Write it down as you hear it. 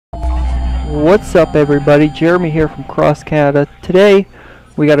What's up everybody, Jeremy here from Cross Canada. Today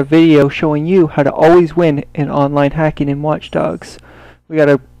we got a video showing you how to always win in online hacking in Watch Dogs. We got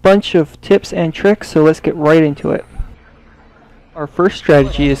a bunch of tips and tricks, so let's get right into it. Our first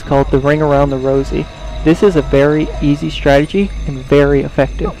strategy is called the Ring Around the Rosie. This is a very easy strategy and very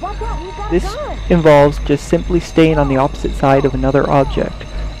effective. This involves just simply staying on the opposite side of another object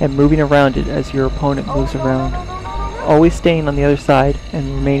and moving around it as your opponent moves around. Always staying on the other side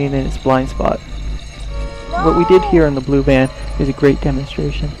and remaining in its blind spot. What we did here in the blue van is a great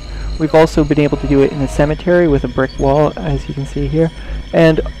demonstration. We've also been able to do it in a cemetery with a brick wall, as you can see here,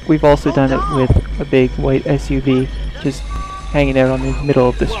 and we've also done it with a big white SUV just hanging out on the middle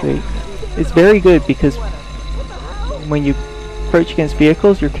of the street. It's very good because when you approach against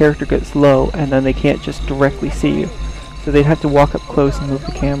vehicles, your character gets low and then they can't just directly see you, so they'd have to walk up close and move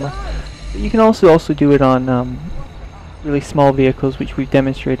the camera. But you can also do it on really small vehicles, which we've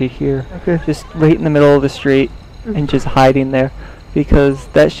demonstrated here. Just right in the middle of the street and just hiding there, because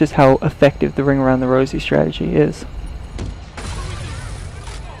that's just how effective the Ring Around the Rosie strategy is.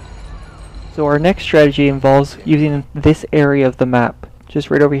 So our next strategy involves using this area of the map, just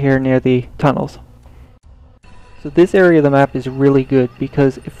right over here near the tunnels. So this area of the map is really good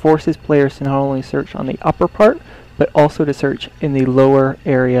because it forces players to not only search on the upper part, but also to search in the lower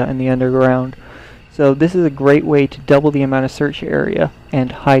area in the underground. So this is a great way to double the amount of search area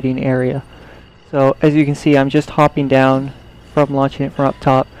and hiding area. So as you can see, I'm just hopping down from launching it from up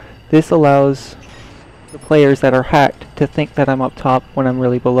top. This allows the players that are hacked to think that I'm up top when I'm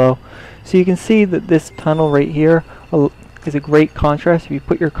really below. So you can see that this tunnel right here is a great contrast. If you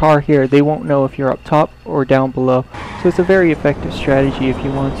put your car here, they won't know if you're up top or down below. So it's a very effective strategy if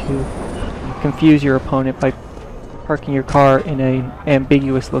you want to confuse your opponent by parking your car in an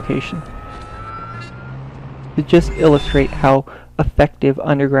ambiguous location. To just illustrate how effective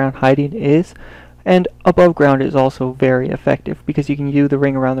underground hiding is, and above ground is also very effective because you can do the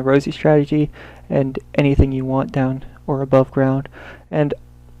Ring Around the Rosie strategy and anything you want down or above ground. And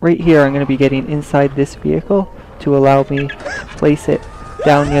right here I'm going to be getting inside this vehicle to allow me to place it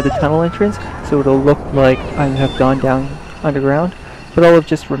down near the tunnel entrance, so it'll look like I have gone down underground, but I'll have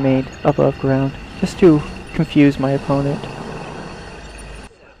just remained above ground just to confuse my opponent.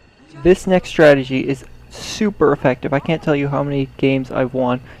 This next strategy is super effective. I can't tell you how many games I've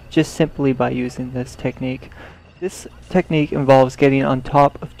won just simply by using this technique. This technique involves getting on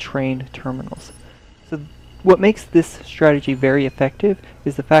top of train terminals. So what makes this strategy very effective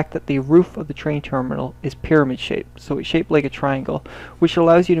is the fact that the roof of the train terminal is pyramid shaped, so it's shaped like a triangle, which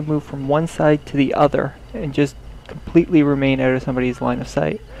allows you to move from one side to the other and just completely remain out of somebody's line of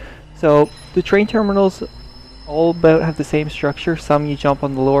sight. So the train terminals all about have the same structure. Some you jump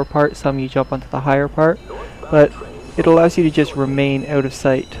on the lower part, some you jump onto the higher part, but it allows you to just remain out of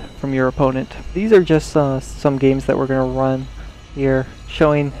sight from your opponent. These are just some games that we're going to run here,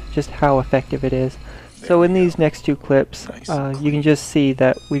 showing just how effective it is. So in these next two clips, you can just see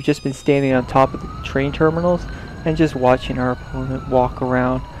that we've just been standing on top of the train terminals and just watching our opponent walk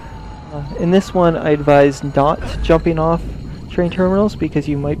around. In this one, I advise not jumping off train terminals because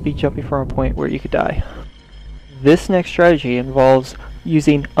you might be jumping from a point where you could die. This next strategy involves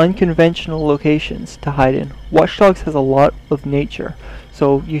using unconventional locations to hide in. Watch Dogs has a lot of nature,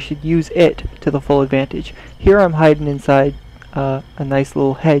 so you should use it to the full advantage. Here I'm hiding inside a nice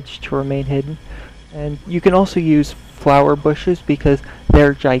little hedge to remain hidden, and you can also use flower bushes because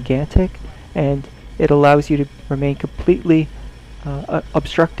they're gigantic and it allows you to remain completely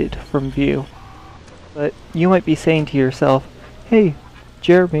obstructed from view. But you might be saying to yourself, "Hey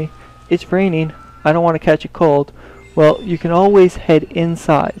Jeremy, it's raining, I don't want to catch a cold." Well, you can always head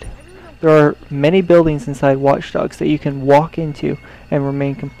inside. There are many buildings inside Watch Dogs that you can walk into and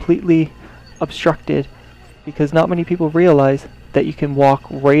remain completely obstructed because not many people realize that you can walk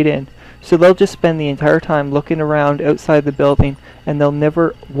right in. So they'll just spend the entire time looking around outside the building and they'll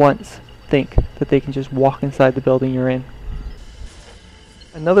never once think that they can just walk inside the building you're in.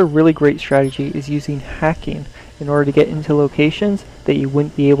 Another really great strategy is using hacking in order to get into locations that you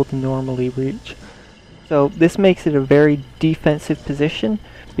wouldn't be able to normally reach. So this makes it a very defensive position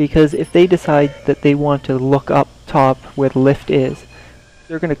because if they decide that they want to look up top where the lift is,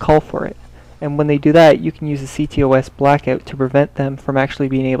 they're going to call for it. And when they do that, you can use a CTOS blackout to prevent them from actually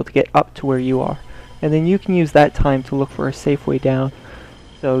being able to get up to where you are. And then you can use that time to look for a safe way down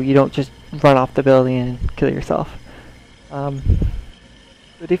so you don't just run off the building and kill yourself.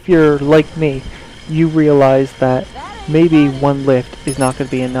 But if you're like me, you realize that maybe one lift is not going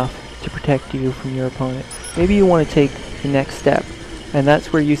to be enough to protect you from your opponent. Maybe you want to take the next step, and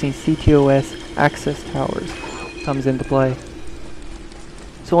that's where using CTOS access towers comes into play.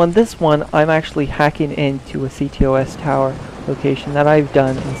 So on this one, I'm actually hacking into a CTOS tower location that I've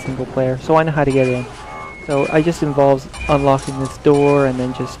done in single player, so I know how to get in. So it just involves unlocking this door and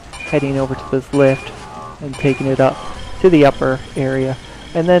then just heading over to this lift and taking it up to the upper area.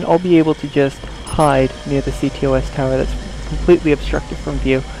 And then I'll be able to just hide near the CTOS tower that's completely obstructed from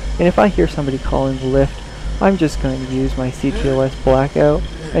view. And if I hear somebody calling the lift, I'm just going to use my CTOS blackout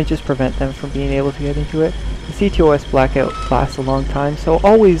and just prevent them from being able to get into it. The CTOS blackout lasts a long time, so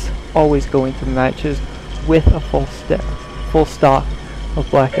always go into the matches with a full stock of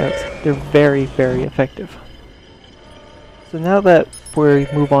blackouts. They're very effective. So now that we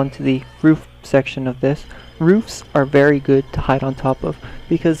move on to the roof section of this, roofs are very good to hide on top of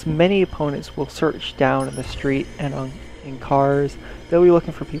because many opponents will search down in the street and in cars. They'll be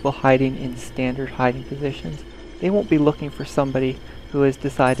looking for people hiding in standard hiding positions. They won't be looking for somebody who has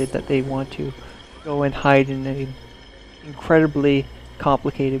decided that they want to go and hide in an incredibly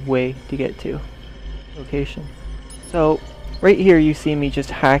complicated way to get to location. So right here you see me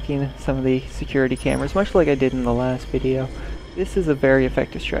just hacking some of the security cameras, much like I did in the last video. This is a very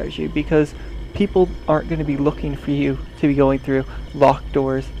effective strategy because people aren't going to be looking for you to be going through locked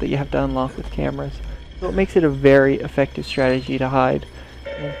doors that you have to unlock with cameras. So it makes it a very effective strategy to hide.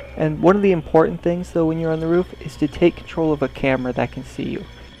 And one of the important things though when you're on the roof is to take control of a camera that can see you.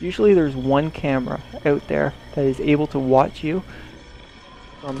 Usually there's one camera out there that is able to watch you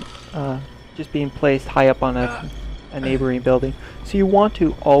from just being placed high up on a neighboring building. So you want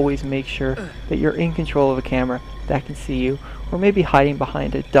to always make sure that you're in control of a camera that can see you, or maybe hiding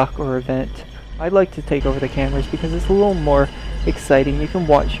behind a duct or a vent. I'd like to take over the cameras because it's a little more exciting. You can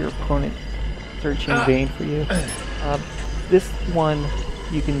watch your opponent search in vain for you. This one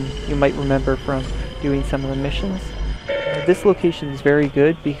you might remember from doing some of the missions. This location is very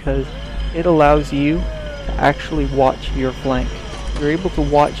good because it allows you to actually watch your flank. You're able to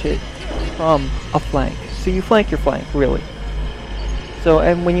watch it from a flank. So you flank your flank, really. So,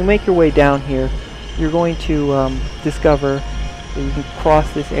 and when you make your way down here, you're going to discover that you can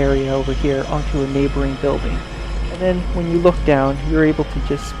cross this area over here onto a neighboring building. And then when you look down, you're able to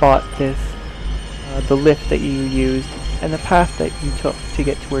just spot this, the lift that you used, and the path that you took to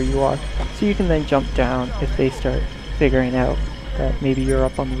get to where you are. So you can then jump down if they start figuring out that maybe you're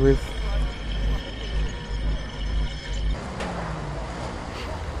up on the roof.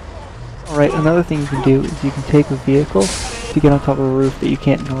 Alright, another thing you can do is you can take a vehicle to get on top of a roof that you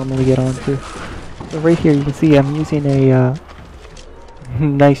can't normally get onto. So right here you can see I'm using a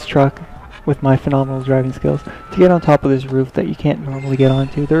nice truck with my phenomenal driving skills to get on top of this roof that you can't normally get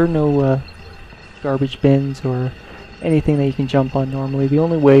onto. There are no garbage bins or anything that you can jump on normally. The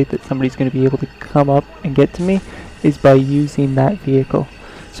only way that somebody's going to be able to come up and get to me is by using that vehicle.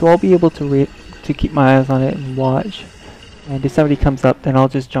 So I'll be able to keep my eyes on it and watch. And if somebody comes up, then I'll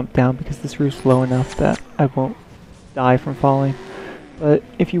just jump down because this roof's low enough that I won't die from falling. But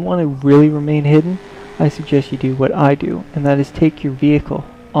if you want to really remain hidden, I suggest you do what I do, and that is take your vehicle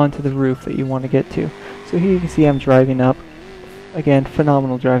onto the roof that you want to get to. So here you can see I'm driving up. Again,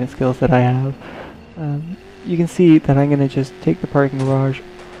 phenomenal driving skills that I have. You can see that I'm going to just take the parking garage,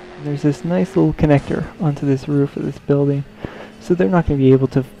 and there's this nice little connector onto this roof of this building. So they're not going to be able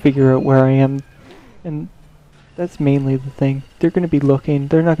to figure out where I am, and that's mainly the thing. They're going to be looking,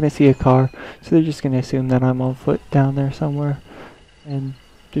 they're not going to see a car, so they're just going to assume that I'm on foot down there somewhere, and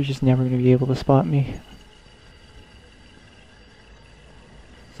they're just never going to be able to spot me.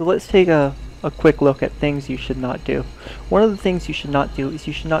 So let's take a quick look at things you should not do. One of the things you should not do is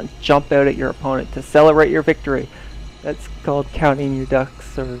you should not jump out at your opponent to celebrate your victory. That's called counting your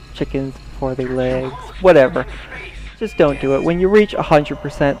ducks or chickens before they lay eggs, whatever. Just don't do it. When you reach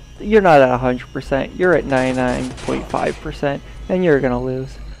 100%, you're not at 100%, you're at 99.5%, and you're gonna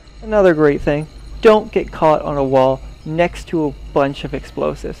lose. Another great thing, don't get caught on a wall next to a bunch of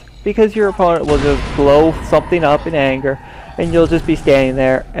explosives, because your opponent will just blow something up in anger, and you'll just be standing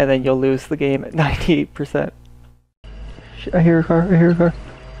there, and then you'll lose the game at 98%. Shit, I hear a car, I hear a car.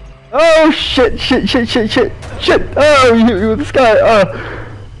 Oh shit, shit! Oh, you this guy,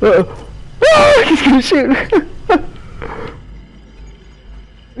 oh, he's gonna shoot!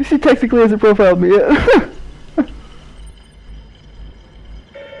 At least he technically hasn't profiled me yet.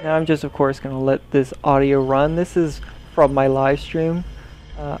 Now I'm just of course going to let this audio run. This is from my live stream.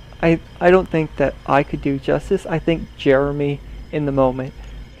 I don't think that I could do justice. I think Jeremy in the moment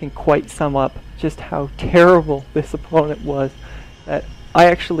can quite sum up just how terrible this opponent was, that I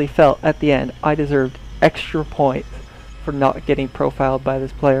actually felt at the end I deserved extra points for not getting profiled by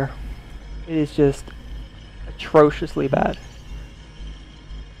this player. It is just atrociously bad.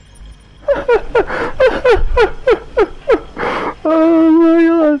 Oh my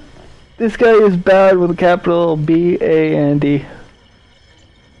god. This guy is bad with a capital B-A-N-D.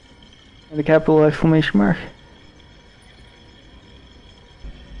 And a capital exclamation mark.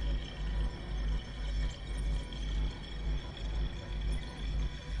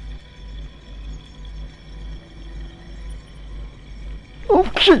 Oh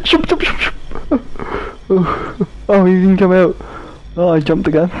shit, jump. Oh, he didn't come out. Oh, I jumped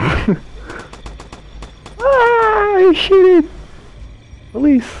again. Ah, he's shooting.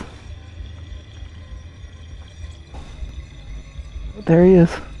 Police. Oh, there he is.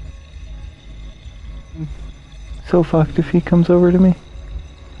 So fucked if he comes over to me.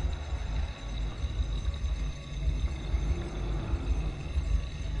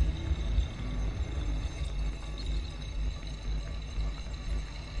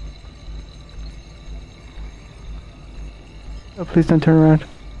 Oh, please don't turn around.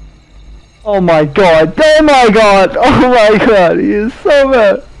 Oh my god! Oh my god! Oh my god! He is so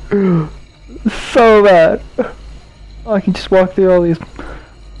bad! So bad! Oh, I can just walk through all these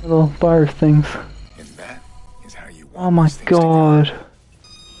little bar things. And that is how you want Oh my these things to go. god! Is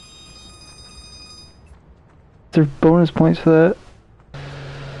there bonus points for that?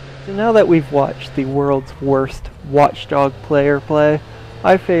 So now that we've watched the world's worst Watchdog player play,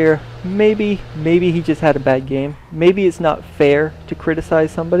 I figure maybe he just had a bad game. Maybe it's not fair to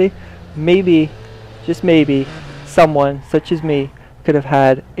criticize somebody. Maybe, just maybe, someone such as me could have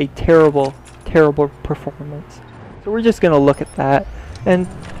had a terrible performance. So we're just gonna look at that. And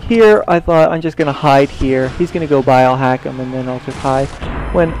here I thought I'm just gonna hide here. He's gonna go by, I'll hack him, and then I'll just hide.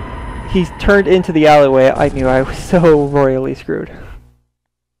 When he turned into the alleyway, I knew I was so royally screwed.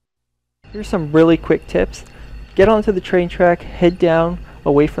 Here's some really quick tips. Get onto the train track, head down,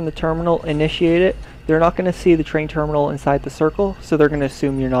 away from the terminal, initiate it. They're not going to see the train terminal inside the circle, so they're going to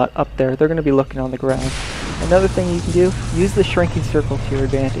assume you're not up there. They're going to be looking on the ground. Another thing you can do, use the shrinking circle to your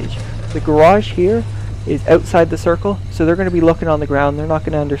advantage. The garage here is outside the circle, so they're going to be looking on the ground. They're not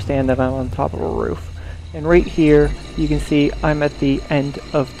going to understand that I'm on top of a roof. And right here, you can see I'm at the end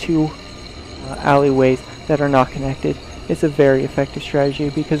of two alleyways that are not connected. It's a very effective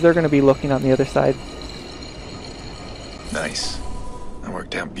strategy because they're going to be looking on the other side. Nice. That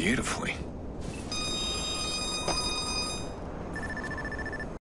worked out beautifully.